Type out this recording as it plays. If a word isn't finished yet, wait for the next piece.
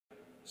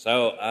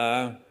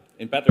So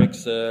in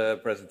Patrick's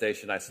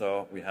presentation, I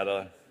saw we had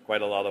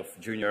quite a lot of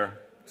junior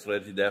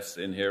Solidity devs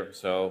in here.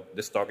 So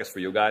this talk is for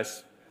you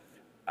guys.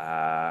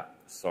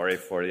 Sorry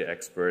for the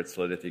expert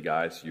Solidity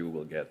guys. You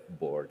will get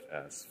bored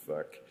as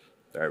fuck.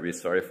 Very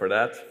sorry for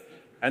that.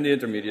 And the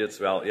intermediates,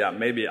 well, yeah,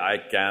 maybe I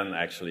can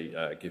actually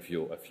give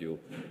you a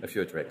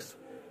few tricks.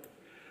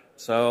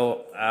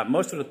 So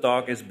most of the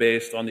talk is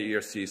based on the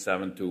ERC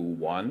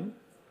 721,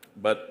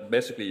 but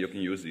basically you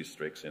can use these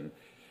tricks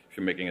if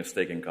you're making a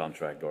staking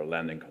contract or a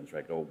lending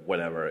contract or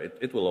whatever.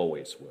 It will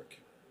always work.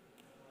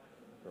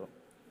 So,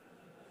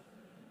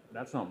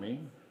 that's not me.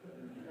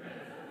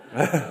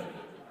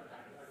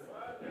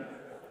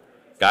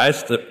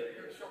 Guys,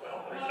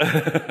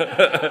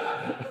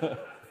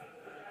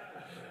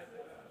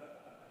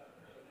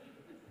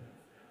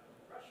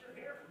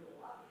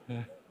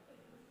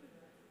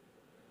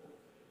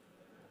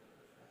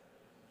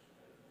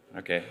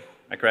 Okay,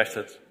 I crashed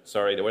it.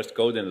 Sorry, there was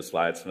code in the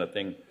slides, and the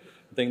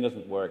thing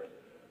doesn't work.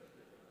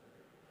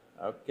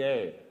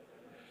 Okay.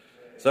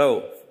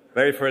 So,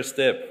 very first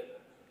tip: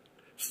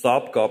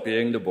 stop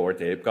copying the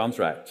Bored Ape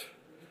contract.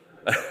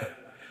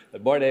 The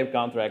Bored Ape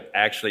contract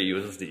actually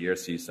uses the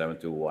ERC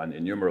 721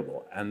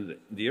 enumerable, and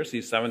the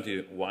ERC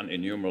 721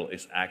 enumerable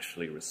is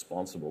actually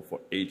responsible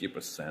for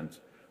 80%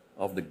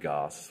 of the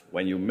gas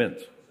when you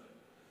mint.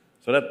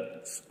 So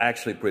that's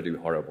actually pretty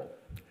horrible.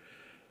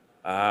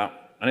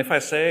 And if I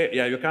say,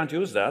 yeah, you can't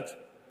use that,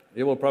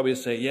 they will probably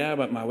say, yeah,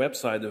 but my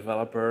website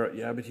developer,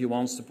 yeah, but he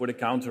wants to put a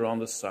counter on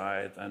the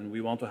site, and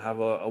we want to have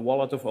a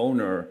wallet of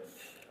owner.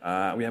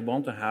 We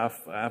want to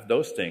have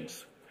those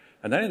things.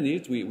 And then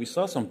indeed, we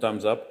saw some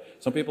thumbs up.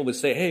 Some people will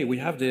say, hey, we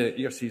have the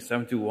ERC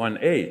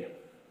 721A.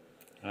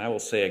 And I will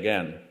say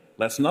again,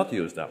 let's not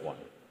use that one.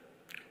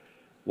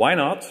 Why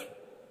not?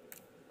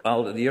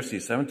 Well, the ERC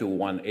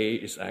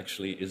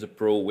 721A is a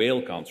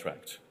pro-whale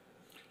contract.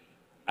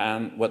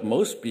 And what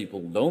most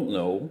people don't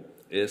know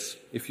is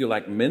if you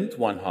like mint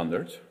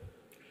 100,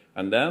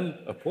 and then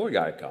a poor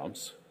guy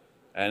comes,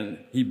 and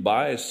he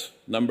buys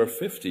number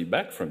 50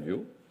 back from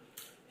you,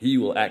 he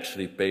will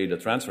actually pay the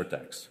transfer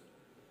tax.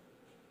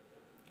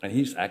 And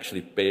he's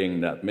actually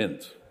paying that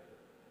mint.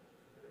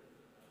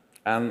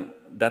 And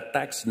that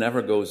tax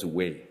never goes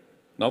away,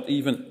 not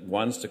even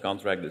once the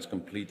contract is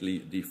completely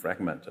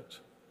defragmented.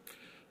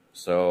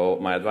 So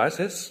my advice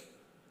is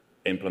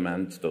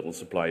implement total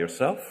supply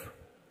yourself.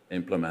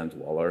 Implement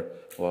wallet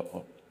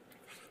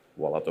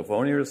of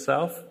owner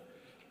yourself.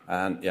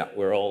 And yeah,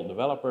 we're all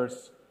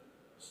developers.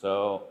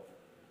 So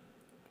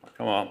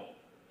come on.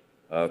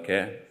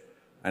 Okay.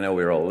 I know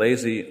we're all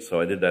lazy, so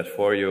I did that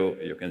for you.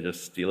 You can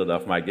just steal it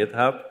off my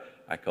GitHub.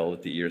 I call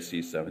it the ERC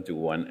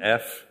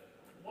 721F.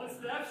 What's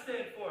the F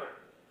stand for?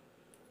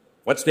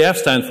 What's the F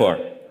stand for?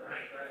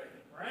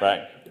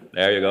 Right.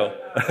 There you go.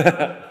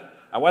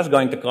 I was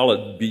going to call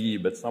it B,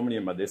 but somebody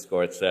in my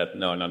Discord said,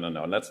 no,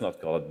 let's not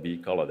call it B,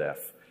 call it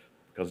F.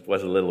 Because it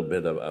was a little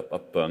bit of a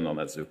pun on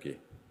Azuki.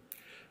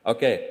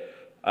 Okay,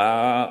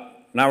 now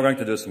we're going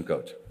to do some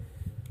code.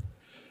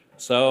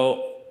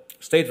 So,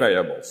 state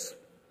variables.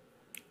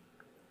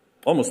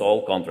 Almost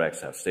all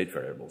contracts have state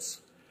variables.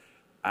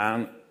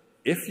 And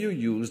if you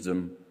use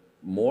them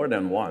more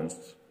than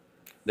once,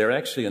 they're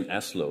actually an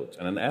S load.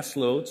 And an S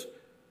load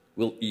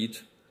will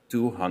eat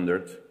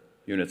 200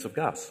 units of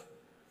gas.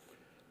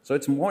 So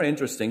it's more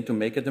interesting to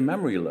make it a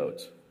memory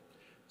load.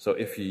 So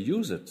if you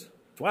use it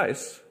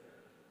twice,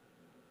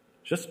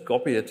 just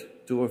copy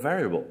it to a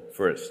variable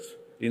first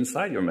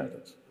inside your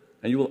method,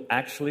 and you will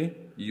actually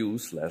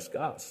use less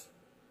gas.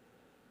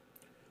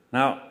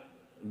 Now,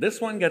 this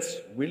one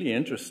gets really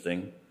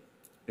interesting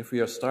if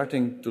we are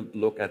starting to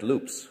look at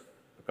loops,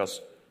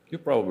 because you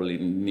probably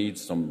need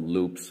some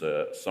loops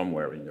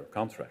somewhere in your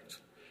contract.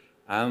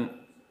 And,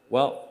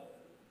 well,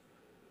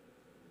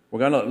 we're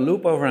going to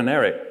loop over an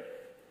array.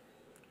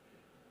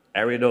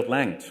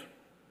 Array.length.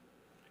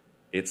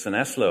 It's an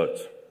S load.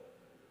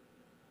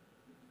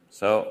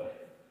 So,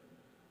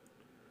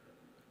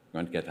 I'm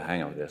going to get the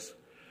hang of this.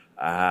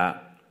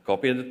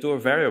 Copy it to a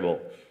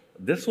variable.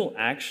 This will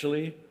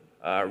actually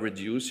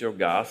reduce your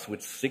gas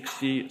with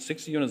 60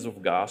 units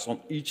of gas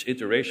on each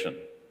iteration.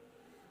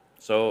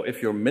 So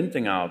if you're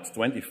minting out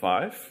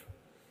 25,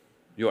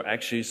 you're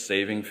actually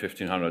saving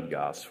 1,500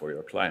 gas for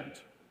your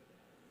client.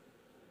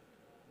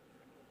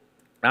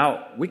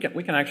 Now, we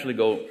can actually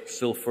go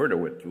still further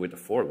with the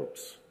for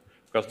loops,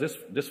 because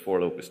this for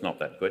loop is not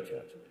that good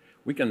yet.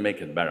 We can make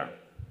it better.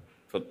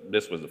 So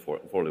this was the for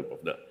loop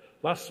of the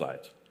last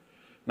slide.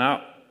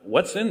 Now,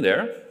 what's in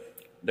there?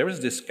 There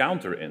is this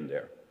counter in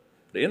there,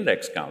 the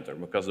index counter,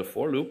 because the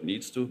for loop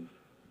needs to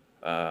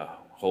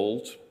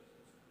hold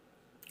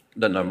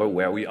the number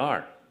where we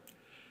are.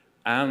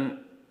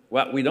 And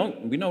well, we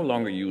no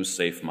longer use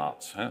safe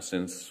mods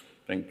since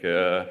I think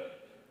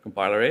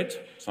compiler 8,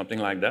 something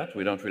like that.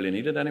 We don't really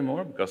need it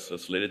anymore because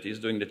Solidity is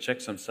doing the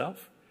checks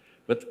himself.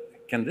 But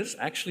can this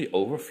actually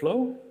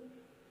overflow?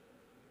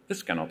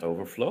 This cannot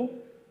overflow.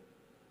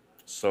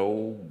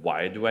 So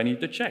why do I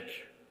need to check?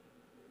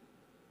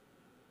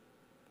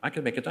 I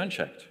can make it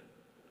unchecked.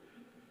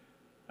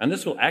 And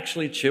this will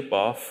actually chip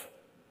off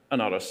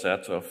another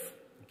set of,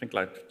 I think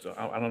like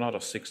another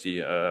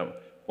 60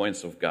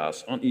 points of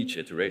gas on each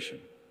iteration.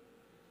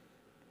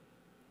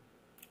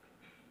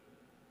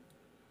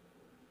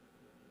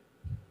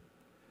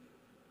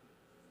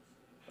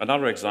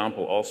 Another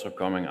example also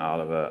coming out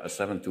of a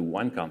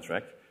 721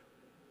 contract,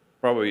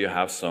 probably you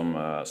have some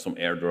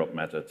airdrop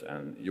method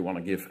and you want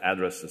to give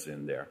addresses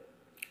in there.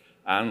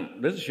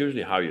 And this is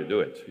usually how you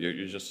do it.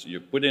 You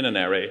put in an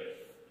array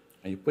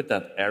and you put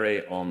that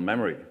array on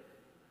memory.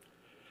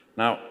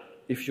 Now,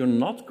 if you're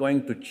not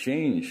going to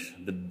change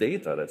the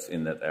data that's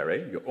in that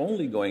array, you're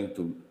only going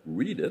to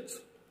read it,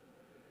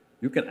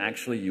 you can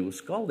actually use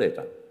call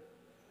data.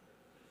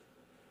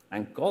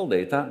 And call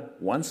data,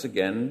 once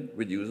again,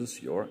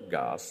 reduces your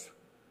gas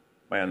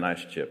by a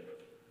nice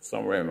chip.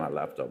 Somewhere in my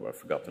laptop, I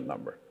forgot the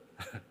number.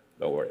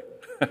 Don't worry.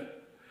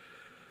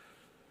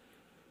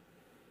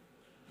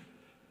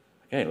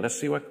 Okay, let's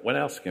see what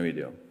else can we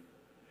do.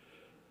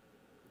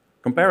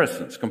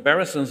 Comparisons.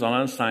 Comparisons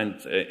on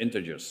unsigned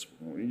integers.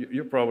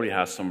 You probably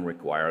have some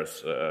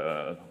requires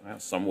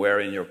somewhere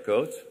in your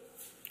code.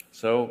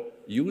 So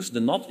use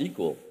the not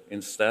equal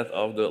instead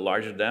of the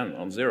larger than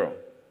on 0.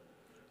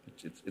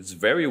 It's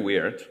very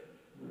weird,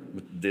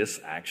 but this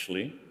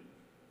actually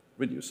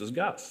reduces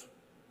gas.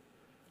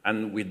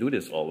 And we do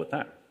this all the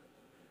time.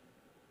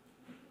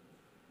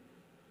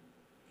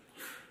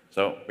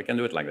 So we can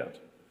do it like that.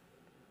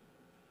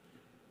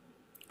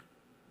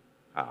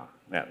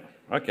 Yeah.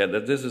 Okay,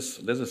 this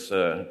is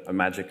a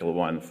magical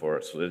one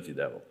for Solidity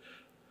Devil.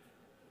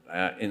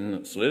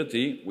 In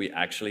Solidity, we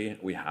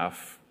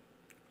have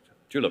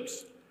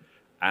tulips.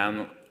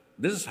 And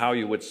this is how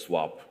you would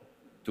swap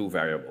two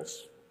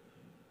variables.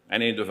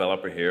 Any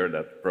developer here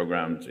that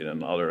programmed in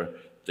another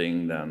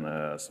thing than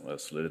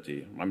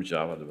Solidity, I'm a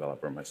Java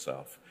developer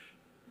myself,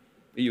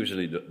 he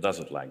usually does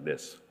it like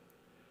this.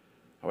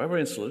 However,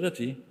 in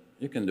Solidity,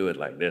 you can do it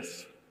like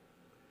this.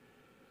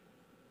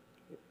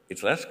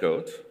 It's less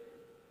code.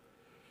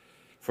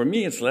 For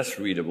me, it's less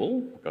readable,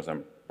 because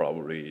I'm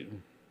probably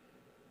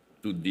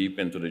too deep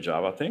into the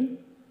Java thing.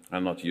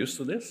 I'm not used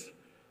to this.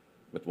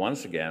 But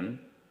once again,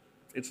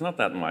 it's not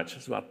that much.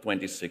 It's about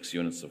 26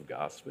 units of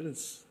gas, but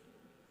it's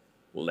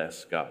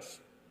less gas.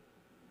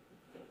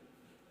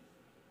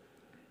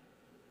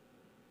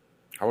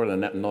 How are the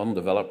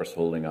non-developers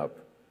holding up?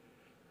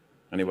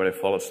 Anybody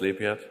fall asleep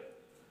yet?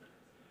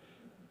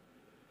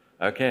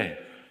 Okay.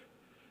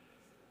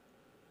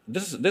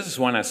 This is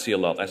one I see a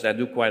lot, as I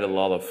do quite a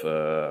lot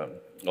of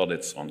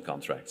audits on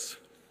contracts.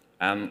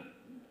 And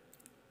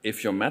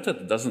if your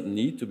method doesn't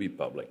need to be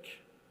public,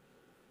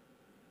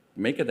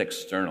 make it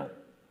external.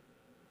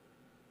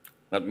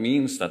 That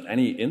means that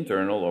any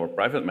internal or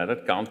private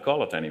method can't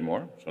call it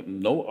anymore. So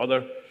no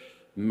other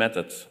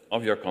method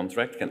of your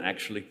contract can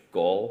actually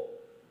call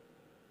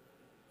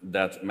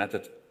that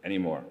method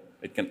anymore.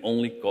 It can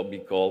only be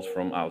called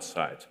from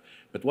outside.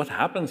 But what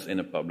happens in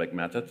a public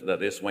method,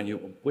 that is when you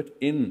put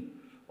in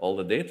all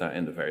the data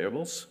in the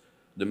variables,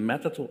 the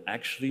method will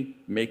actually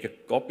make a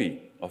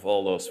copy of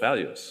all those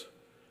values.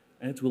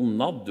 And it will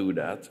not do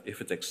that if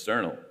it's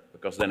external,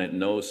 because then it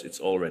knows it's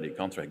already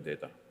contract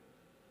data.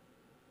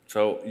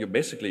 So you're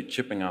basically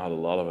chipping out a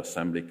lot of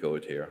assembly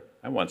code here,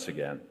 and once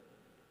again,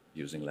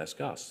 using less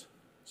gas.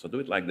 So do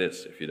it like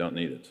this if you don't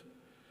need it.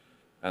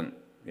 And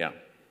yeah,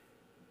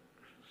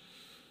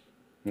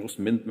 most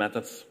mint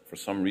methods, for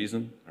some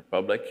reason, are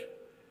public.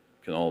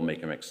 You can all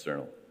make them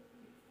external.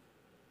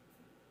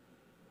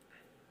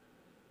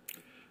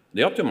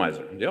 The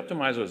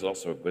optimizer is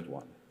also a good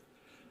one.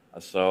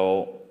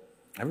 So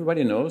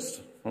everybody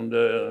knows from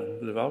the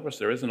developers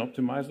there is an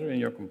optimizer in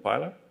your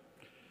compiler,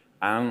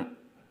 and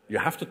you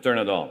have to turn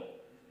it on.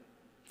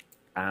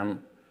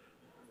 And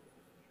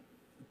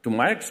to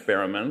my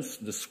experiments,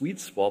 the sweet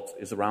spot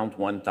is around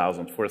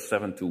 1,000 for a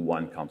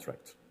 721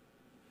 contract.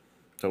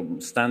 So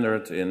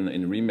standard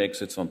in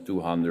Remix, it's on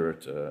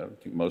 200, I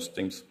think most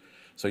things.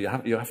 So you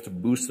have to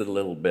boost it a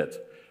little bit.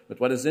 But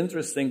what is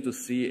interesting to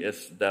see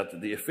is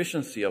that the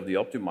efficiency of the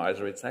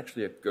optimizer, it's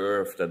actually a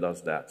curve that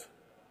does that.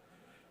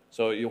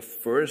 So your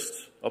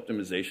first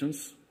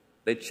optimizations,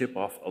 they chip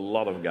off a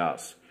lot of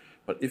gas.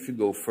 But if you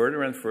go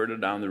further and further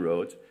down the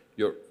road,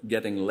 you're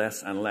getting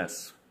less and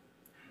less.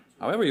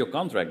 However, your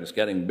contract is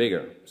getting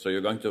bigger, so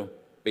you're going to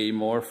pay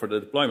more for the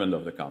deployment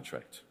of the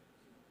contract.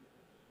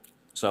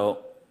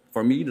 So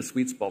for me, the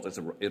sweet spot is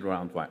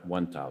around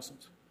 1,000.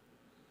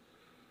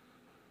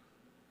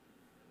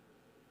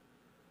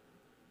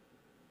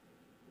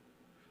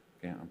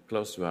 Okay, I'm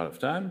close to out of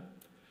time.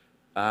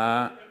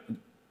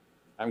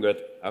 I'm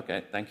good.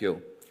 Okay, thank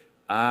you.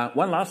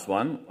 One last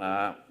one,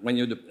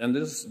 and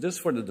this is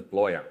for the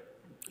deployer.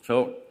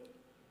 So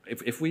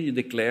if we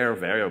declare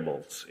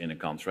variables in a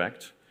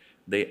contract,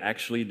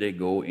 they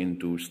go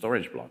into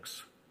storage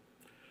blocks.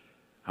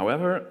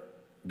 However,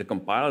 the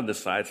compiler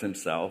decides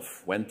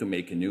himself when to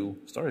make a new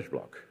storage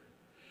block.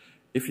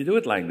 If you do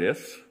it like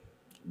this,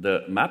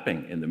 the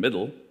mapping in the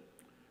middle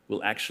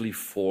will actually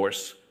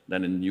force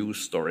that a new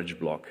storage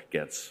block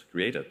gets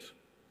created.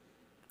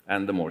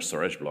 And the more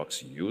storage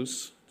blocks you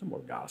use, the more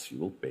gas you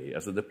will pay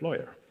as a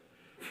deployer.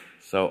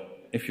 So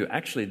if you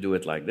actually do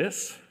it like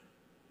this,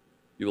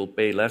 you will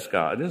pay less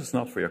gas. This is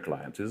not for your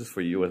client. This is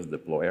for you as a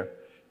deployer.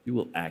 You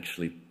will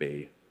actually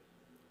pay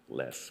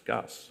less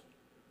gas.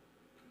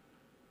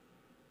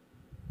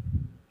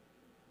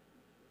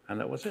 And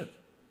that was it.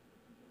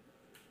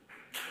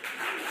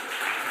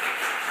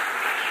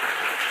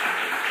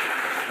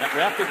 We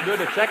have to do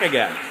the check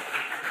again.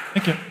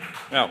 Thank you.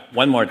 Now,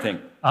 one more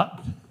thing.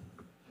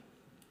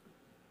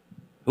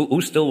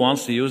 Who still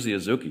wants to use the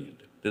Azuki?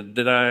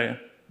 Did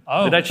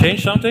I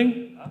change something?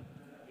 You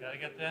gotta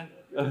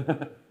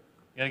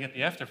get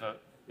the after vote.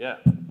 Yeah.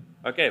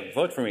 Okay,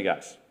 vote for me,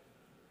 guys.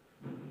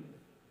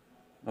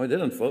 Oh, I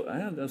didn't vote.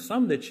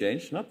 Some did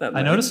change, not that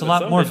many. I noticed a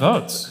lot more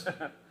votes.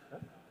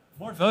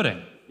 More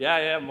voting.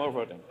 Yeah, more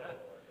voting.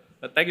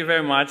 But thank you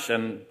very much,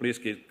 and please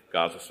keep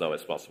gas as low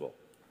as possible.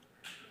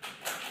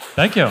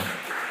 Thank you.